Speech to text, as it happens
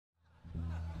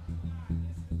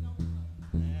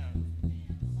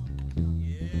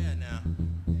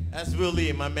That's Will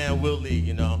Lee, my man Will Lee,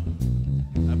 you know.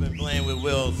 I've been playing with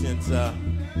Will since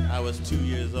I was 2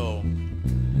 years old.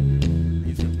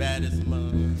 He's the baddest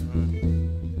mother.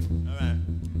 All right.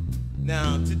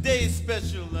 Now, today's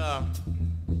special,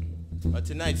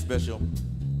 tonight's special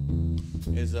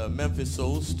is Memphis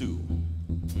Soul Stew.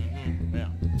 Yeah.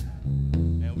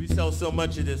 And we sell so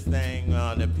much of this thing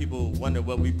that people wonder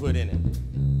what we put in it.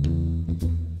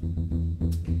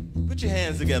 Put your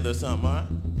hands together or something, all right?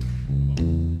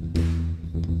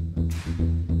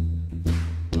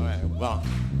 All right, well,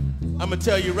 I'm gonna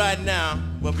tell you right now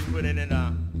what we put in it.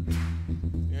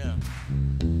 Yeah.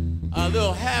 A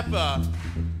little half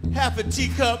a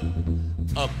teacup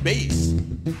of bass.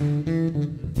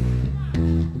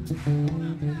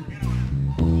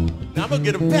 Now I'm gonna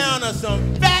get a pound of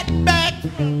some fat back.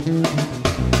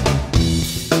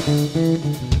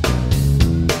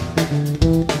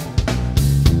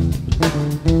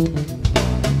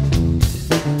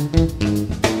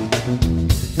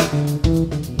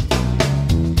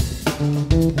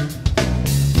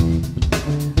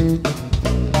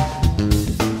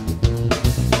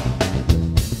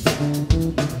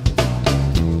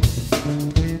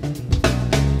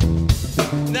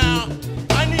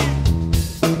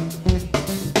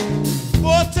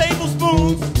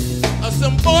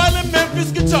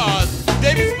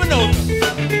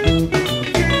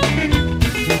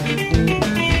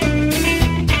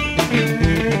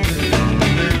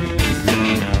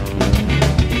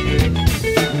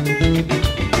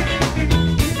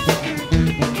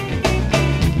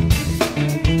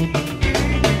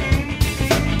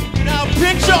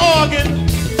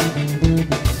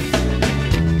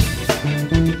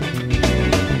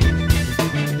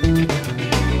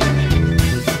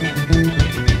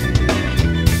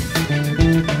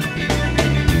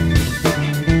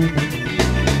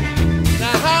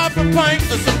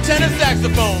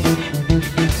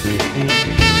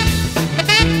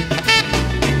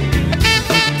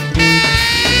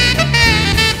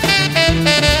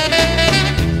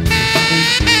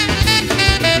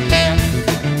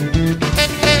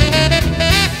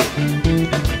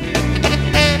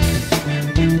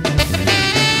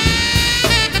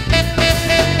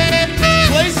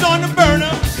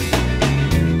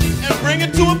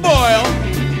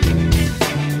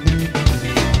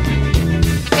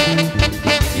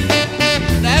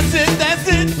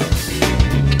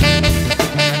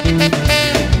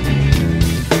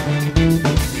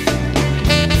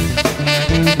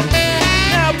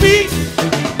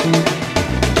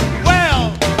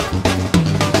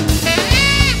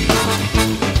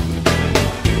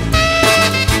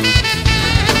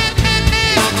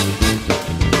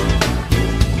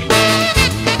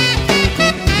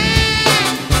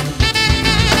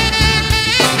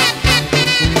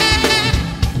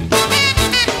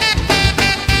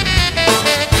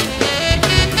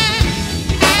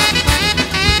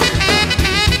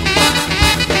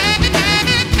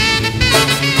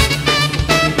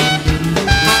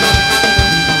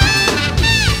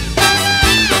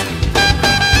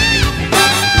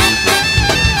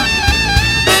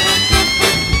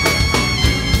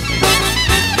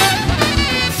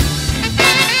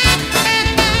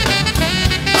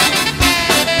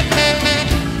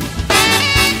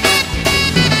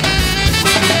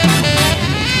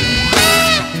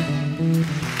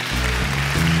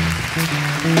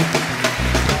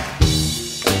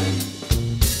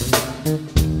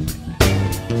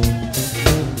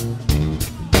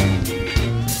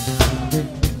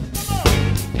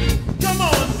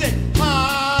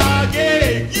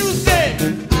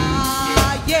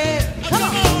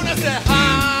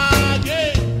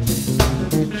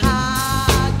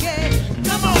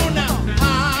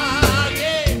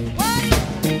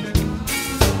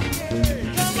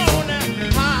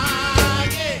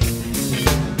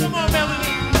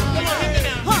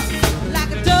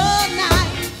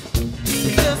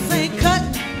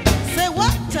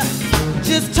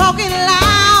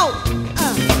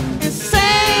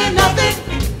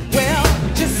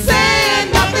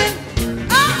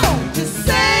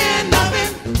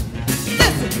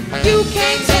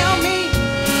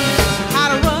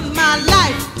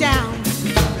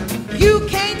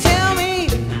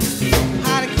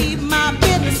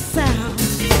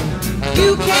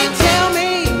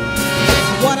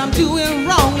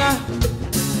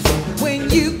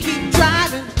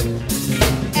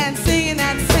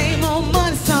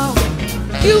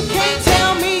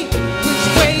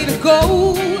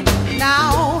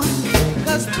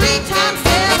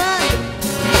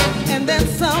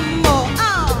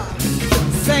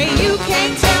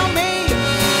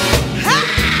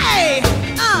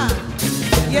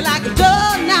 You like a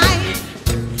dull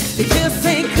knife, it just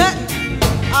ain't cut.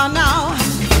 Oh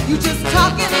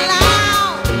talking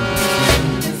loud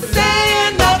and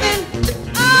saying nothing.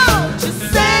 Oh, just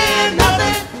saying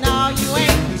nothing. No, you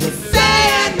ain't just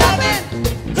saying nothing.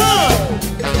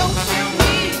 Don't tell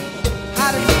me how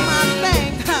to do my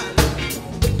thing, huh?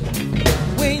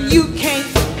 When you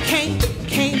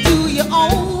can't do your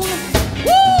own.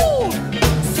 Woo!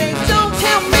 Say, don't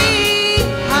tell me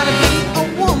how to be a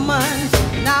woman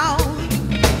now.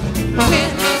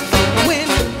 When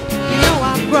you know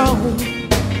I'm grown.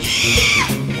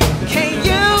 Can't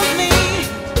use me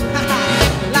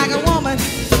like a woman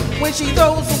when she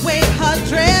throws away her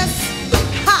dress.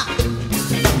 Ha!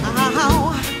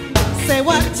 Say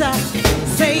what?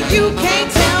 Say you can't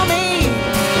tell me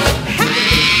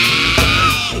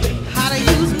how to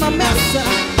use my messer.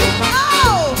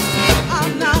 Oh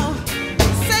no.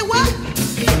 Say what?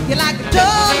 You like a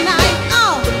dull knife.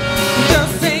 Oh, you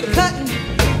just ain't cutting.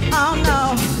 Oh no.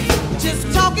 Just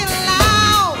talking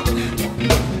loud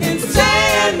and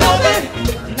saying nothing.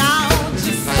 No,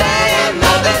 just saying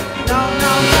nothing. No.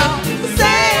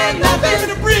 Saying nothing. Give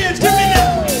me the bridge, give me that.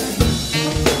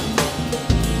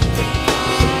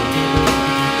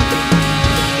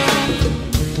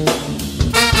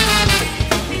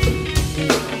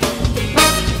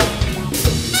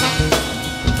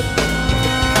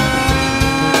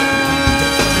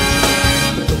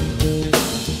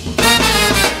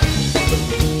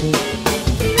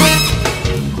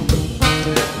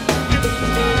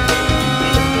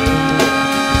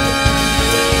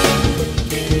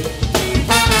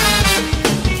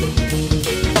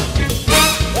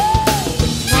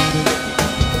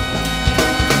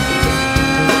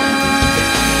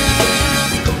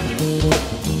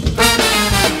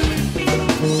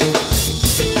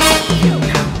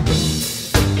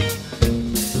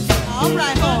 All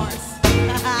right, horse.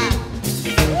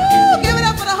 Woo, give it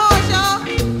up for the horse, y'all.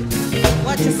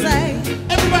 What you say?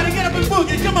 Everybody get up and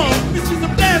boogie, come on. Let me see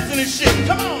some dancing and shit,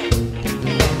 come on.